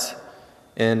Arachs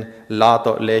und lässt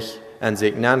dort Licht und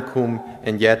sich kommen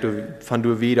und jetzt von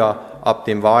du wieder ab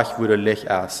dem Weg, wo das Licht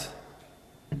ist.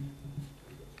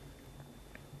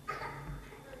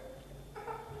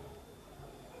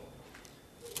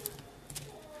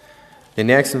 Den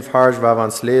nächsten Vers, wir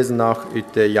uns lesen nach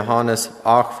Johannes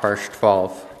 8, Vers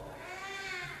 12.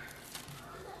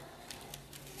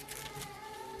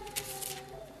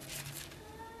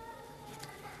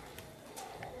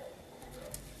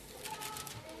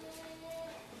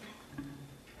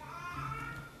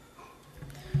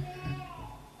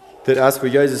 Das ist, wo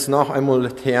Jesus noch einmal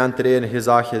reden, hier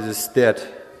sagt, es ist das.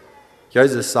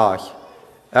 Jesus sagt,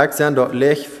 Ich bin das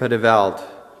Licht für die Welt.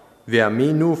 Wer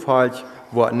mir nu folgt,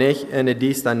 wird nicht in der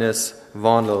Düsternis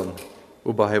wandeln,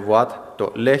 aber er wird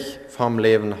das Licht vom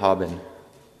Leben haben.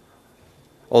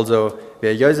 Also,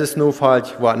 wer Jesus nu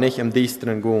folgt, wird nicht im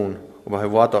Düsteren gehen, aber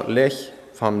er wird das Licht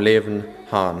vom Leben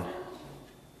haben.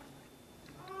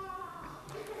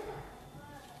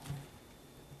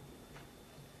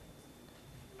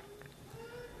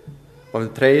 Und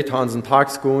wir treten unseren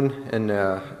Tag gehen in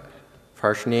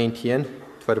Vers 19,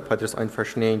 2. Petrus 1,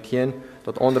 Vers 19.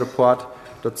 Das andere Part,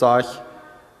 das sage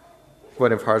ich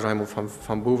wollte den Vers einmal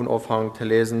vom Buben anfangen zu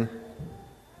lesen.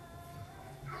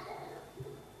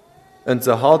 Und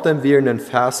so halten wir nun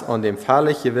fest an dem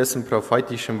völlig gewissen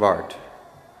prophetischen Wort.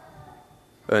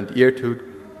 Und ihr tut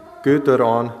gut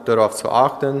daran, darauf zu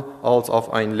achten, als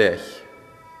auf ein Licht,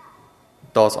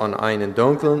 das an einen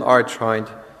dunklen Ort scheint,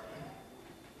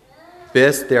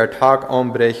 bis der Tag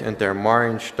anbricht und der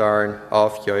Morgenstern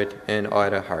aufgeht in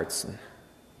eure Herzen.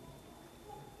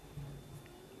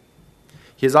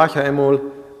 Hier sage ich einmal,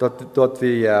 dass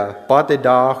wir beide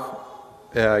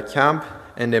Tage Camp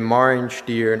in den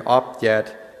Morgenstern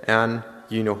abgeht an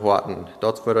jene Horten.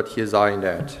 Das wird hier sein.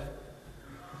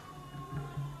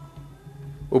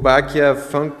 Aber ich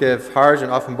fängt der Vers in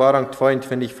Offenbarung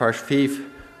 22, Vers 5,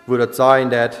 wo das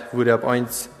sein wird, wo der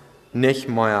uns nicht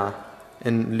mehr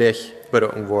in Licht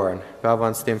berufen worden. Wenn wir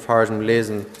uns den Vers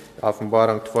lesen,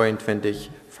 Offenbarung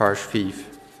 22, Vers 5.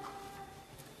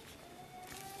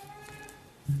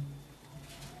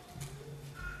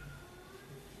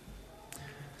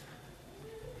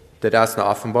 Das ist eine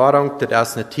Offenbarung, das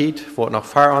ist eine Zeit, wo noch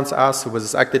vor uns ist, so was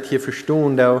es echt hier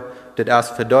verstehen, das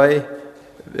ist für dich,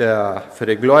 für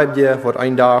die Gläubigen, wird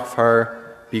ein Tag für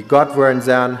wie Gott werden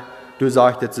sein, du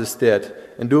sagst, das ist das.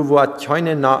 Und du wirst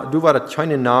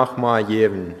keine Nachmahl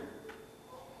geben.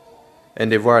 Und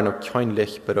die werden auch kein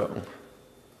Licht berufen.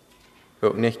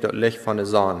 Auch nicht das Licht von der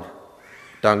Sonne.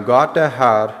 Dann Gott, der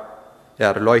Herr,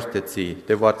 erleuchtet sie.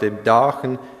 Der wird die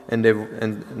Dachen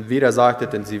und wieder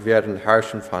sagt, und sie werden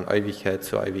herrschen von Ewigkeit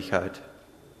zu Ewigkeit.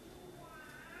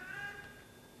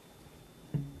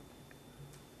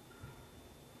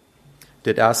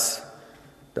 Das ist,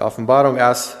 die Offenbarung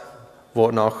ist,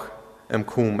 wo noch im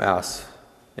Kommen ist.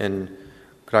 Und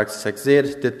Christus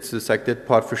sagt, das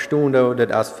Part verstehen,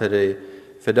 das ist für die,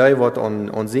 was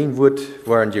on sehen wird,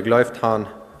 woran die geglaubt haben,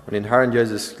 und den Herrn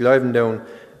Jesus glauben,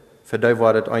 für die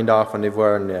wird es ein Tag, wenn die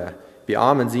werden, wie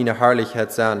arm in seiner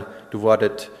Herrlichkeit sein, du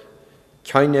werdet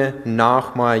keine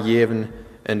Nachmahl geben,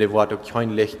 und die wird auch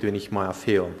kein Licht nicht mehr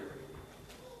fehlen.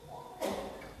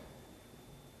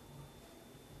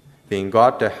 Wenn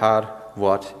Gott, der Herr,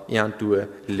 wird irgendwo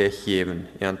Licht geben,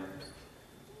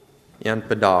 irgend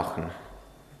bedachen.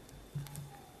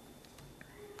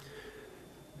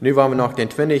 Nu wollen wir noch den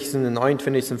 20. und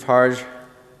 21. Vers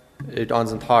in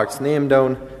unseren Tags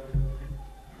nehmen.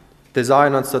 Die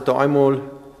sagen uns, dass einmal,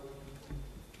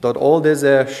 dass all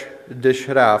die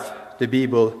Schrift, die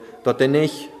Bibel, dass die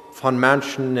nicht von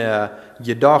Menschen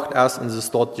gedacht ist und es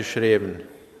ist dort geschrieben,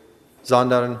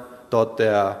 sondern dass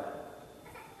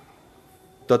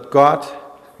Gott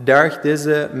durch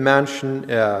diese Menschen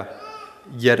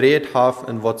geredet hat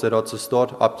und was sie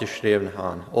dort abgeschrieben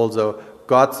haben. Also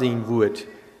Gott sein Wort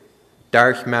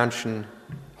durch Menschen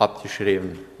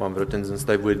abgeschrieben, wenn wir das sonst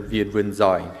würden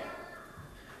sein.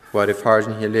 Ich werde die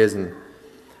Versen hier lesen.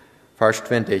 Vers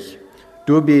 20.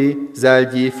 Du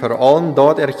sollst je vor allem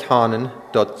dort erkennen,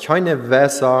 dass keine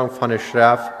Weissagung von der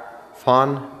Schrift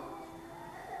von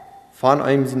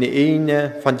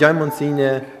dem und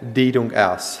seine Dichtung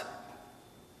ist.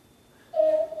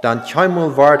 Dann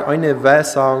keinmal wird eine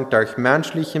Weissagung durch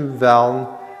menschlichen Willen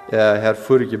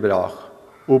hervorgebracht,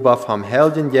 aber vom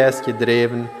Heiligen Geist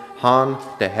gedreven, haben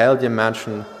die heiligen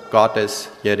Menschen Gottes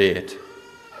geredet.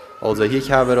 Also hier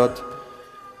haben wir das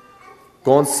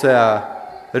ganz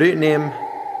rücknehmen.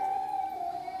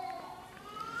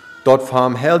 Dort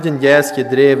vom Heiligen Geist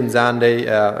gedreven sind die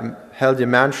heiligen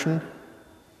Menschen,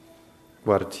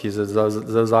 wird hier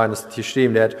so sein, dass es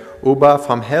geschrieben wird, aber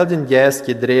vom Heiligen Geist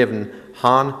gedreven,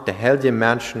 haben die heiligen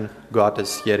Menschen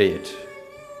Gottes geredet.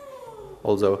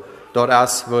 Also dort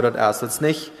ist, wo das ist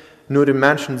nicht nur den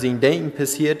Menschen sein Denken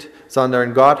passiert,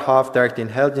 sondern Gott hat durch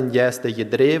den Heiligen Geist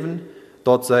gedreven,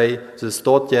 dort sie es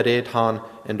dort geredet haben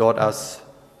und dort ist,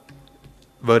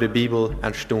 wo die Bibel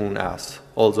entstanden ist.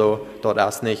 Also dort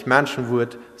ist nicht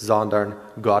Menschenwort, sondern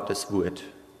Gottes Wort.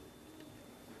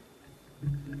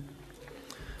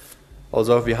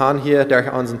 Also wir haben hier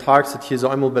durch unseren Tag hier so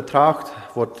einmal betrachtet,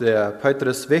 was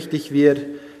Petrus wichtig wird,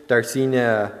 durch in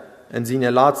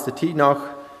seiner letzten Zeit noch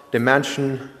den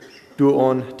Menschen zu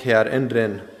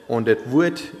erinnern. Und das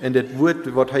Wort,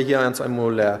 was hier uns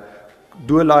einmal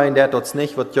durchleihen der das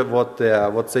nicht, was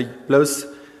sich bloß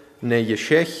eine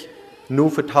Geschichte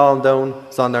nur vertellen tun,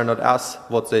 sondern das,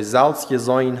 was sie selbst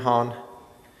gesehen haben.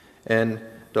 Und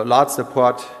der letzte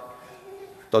Part,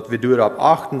 dass wir darauf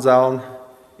achten sollen.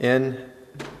 Und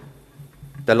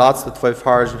der letzte 2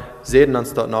 Verse sehen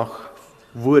uns dort noch,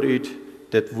 woraus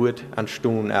das Wort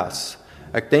entstanden ist.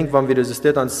 Ich denke, wenn wir das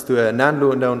uns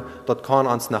nennen, das kann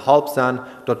uns eine Halb sein,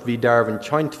 dass wir darin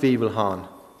kein Zweifel haben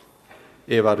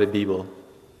über die Bibel.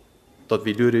 Dass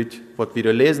wir dort, was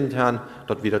wir lesen können,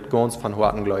 dass wir das ganz von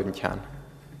Herzen glauben können.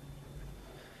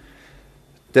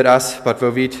 Das ist, was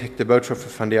wir die Botschaft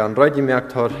von der André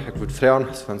gemerkt hat. Ich würde freuen,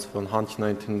 dass wir uns von Hand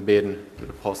 19 beten,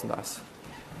 würde passen das.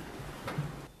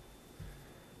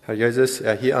 Herr Jesus,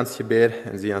 hier ans Gebet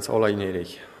und sie uns alle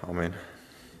gnädig. Amen.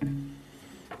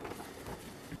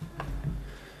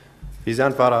 Wir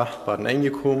sind bei den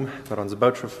angekommen, bei unserer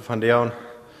Botschaft von der.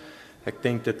 Ich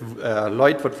denke, dass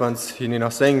Leute, die uns hier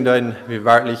noch singen dürfen, wir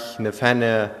wirklich eine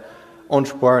feine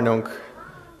Anspornung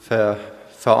für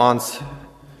uns,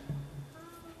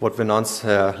 was wir in uns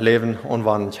Leben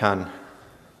anwenden können.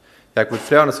 Ja, ich würde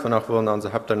freuen, dass wir noch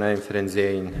unser Hauptnehmen für den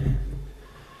sehen.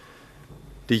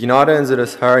 Die Gnade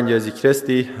unseres Herrn Jesu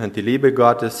Christi und die Liebe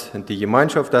Gottes und die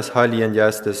Gemeinschaft des Heiligen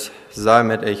Geistes sei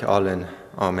mit euch allen.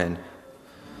 Amen.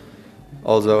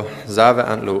 Also, sei wir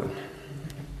entlohnt.